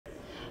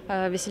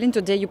Veselin,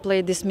 today you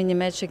played this mini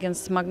match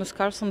against Magnus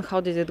Carlsen.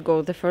 How did it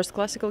go? The first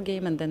classical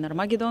game and then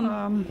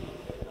Armageddon?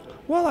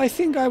 Well, I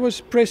think I was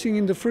pressing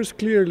in the first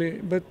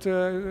clearly, but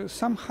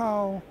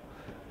somehow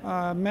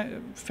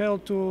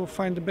failed to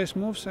find the best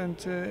moves. And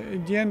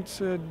in the end,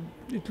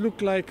 it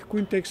looked like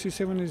queen takes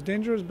c7 is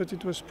dangerous, but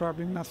it was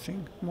probably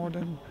nothing more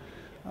than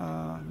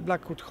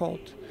black could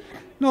hold.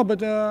 No,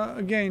 but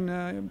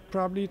again,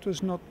 probably it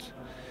was not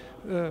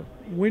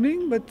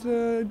winning, but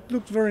it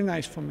looked very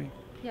nice for me.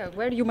 Yeah,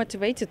 were you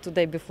motivated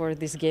today before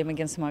this game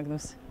against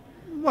Magnus?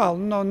 Well,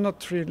 no,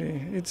 not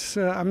really. It's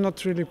I'm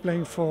not really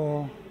playing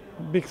for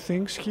big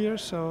things here,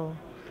 so.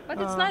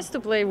 But it's nice to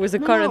play with the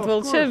current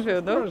world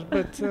champion, no? Of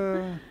course, but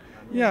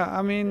yeah,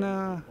 I mean,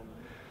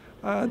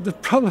 the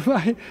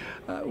problem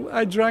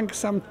I drank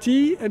some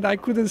tea and I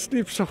couldn't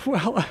sleep so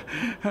well,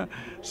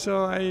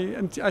 so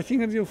I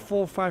think until 4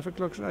 or 5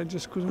 o'clock I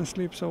just couldn't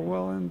sleep so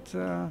well,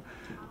 and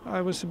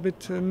I was a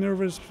bit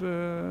nervous.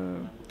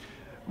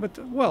 But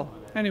well,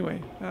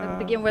 anyway.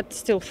 The game went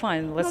still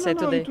fine, let's say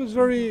today. It was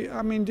very.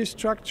 I mean, this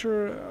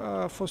structure.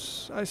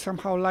 I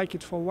somehow like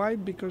it for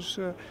white because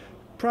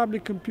probably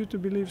computer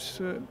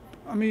believes.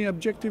 I mean,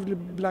 objectively,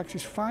 black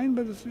is fine,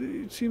 but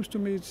it seems to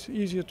me it's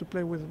easier to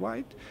play with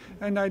white.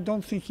 And I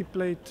don't think he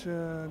played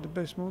the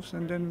best moves.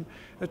 And then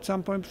at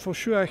some point, for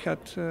sure, I had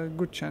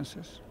good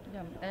chances.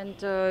 Yeah.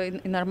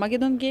 And in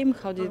Armageddon game,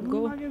 how did it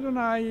go? Armageddon,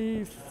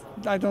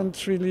 I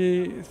don't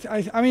really.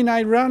 I mean,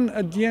 I ran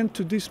at the end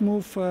to this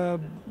move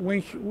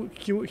when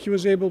he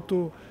was able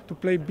to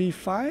play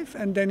b5,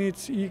 and then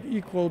it's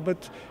equal.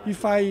 But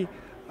if I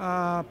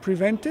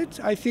prevent it,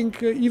 I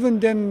think even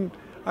then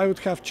I would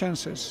have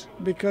chances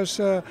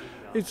because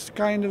it's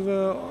kind of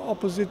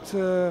opposite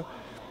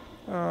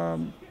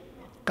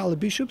color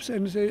bishops,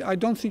 and I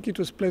don't think it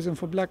was pleasant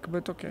for black.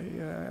 But okay,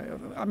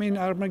 I mean,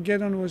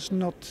 Armageddon was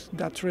not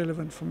that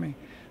relevant for me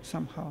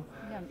somehow.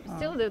 Yeah.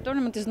 Still, the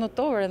tournament is not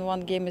over, and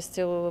one game is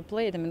still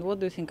played. I mean, what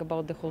do you think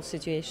about the whole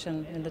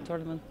situation in the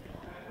tournament?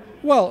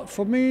 Well,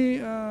 for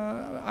me,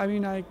 I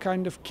mean, I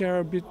kind of care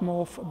a bit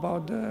more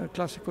about the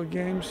classical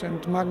games.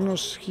 And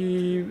Magnus,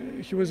 he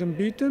was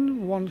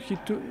unbeaten, won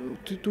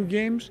two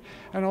games,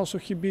 and also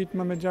he beat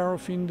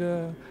Mamedyarov in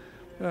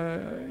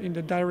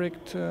the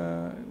direct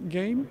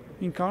game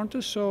in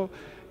counters. So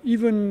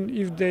even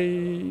if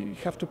they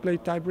have to play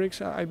tie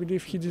breaks, I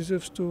believe he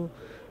deserves to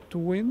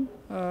win.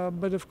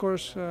 But of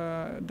course,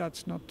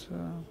 that's not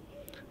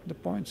the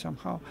point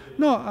somehow.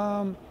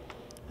 No,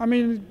 I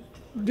mean.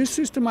 This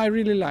system I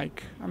really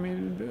like. I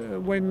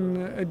mean, when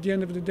at the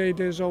end of the day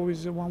there's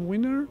always one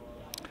winner,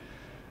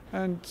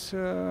 and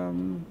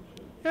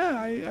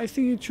yeah, I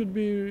think it should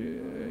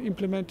be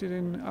implemented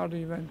in other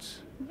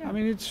events. Yeah. I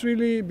mean, it's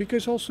really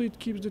because also it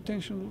keeps the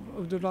tension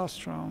of the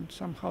last round.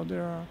 Somehow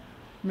there are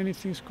many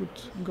things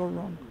could go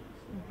wrong.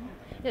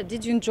 Yeah,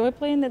 did you enjoy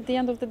playing at the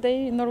end of the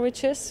day in Norway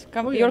chess?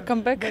 Your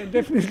comeback?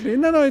 Definitely.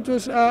 No, it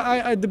was.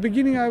 At the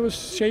beginning, I was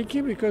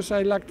shaky because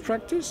I lacked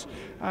practice.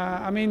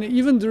 I mean,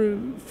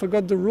 even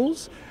forgot the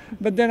rules.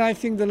 But then I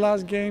think the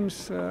last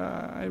games,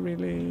 I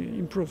really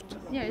improved.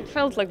 Yeah, it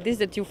felt like this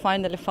that you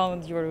finally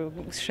found your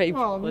shape.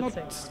 Well, not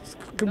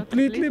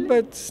completely,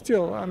 but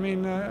still. I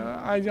mean,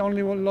 I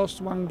only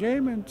lost one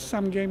game, and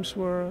some games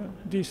were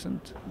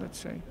decent. Let's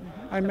say,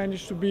 I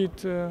managed to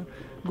beat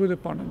good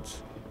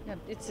opponents. Yeah,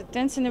 it's the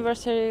 10th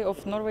anniversary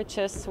of Norway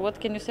chess.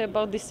 What can you say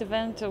about this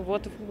event?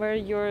 What were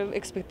your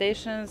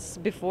expectations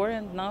before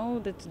and now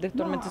that the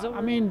tournament is over?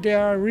 I mean, they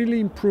are really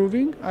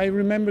improving. I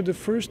remember the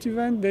first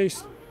event, they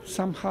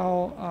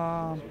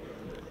somehow,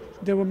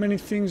 there were many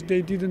things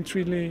they didn't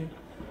really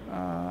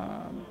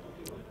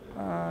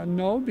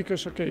know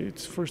because, okay,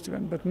 it's first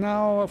event. But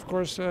now, of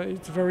course,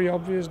 it's very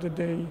obvious that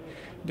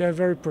they're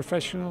very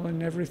professional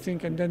and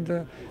everything. And then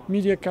the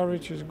media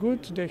coverage is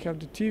good. They have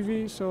the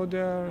TV, so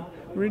they're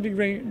really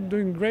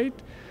doing great.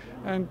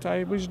 And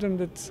I wish them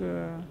that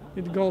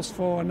it goes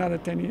for another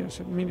 10 years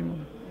at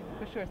minimum.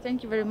 For sure.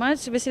 Thank you very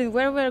much. Veselin,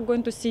 where we are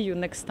going to see you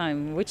next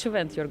time? Which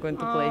event you're going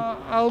to play?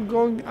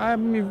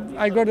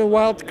 I got a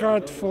wild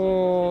card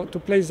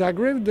to play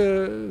Zagreb,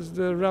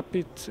 the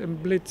Rapid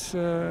and Blitz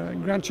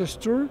Grand Chess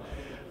Tour.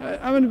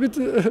 I'm a bit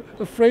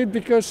afraid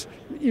because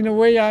in a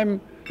way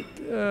I'm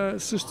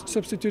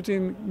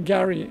substituting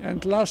Gary,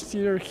 and last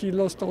year he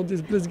lost all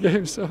these Blitz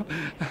games, so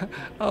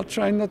I'll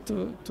try not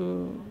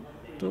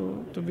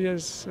to be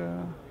as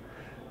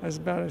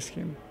bad as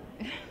him.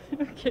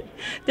 Okay.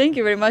 Thank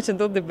you very much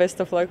and all the best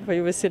of luck for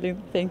you, Veselin.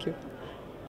 Thank you.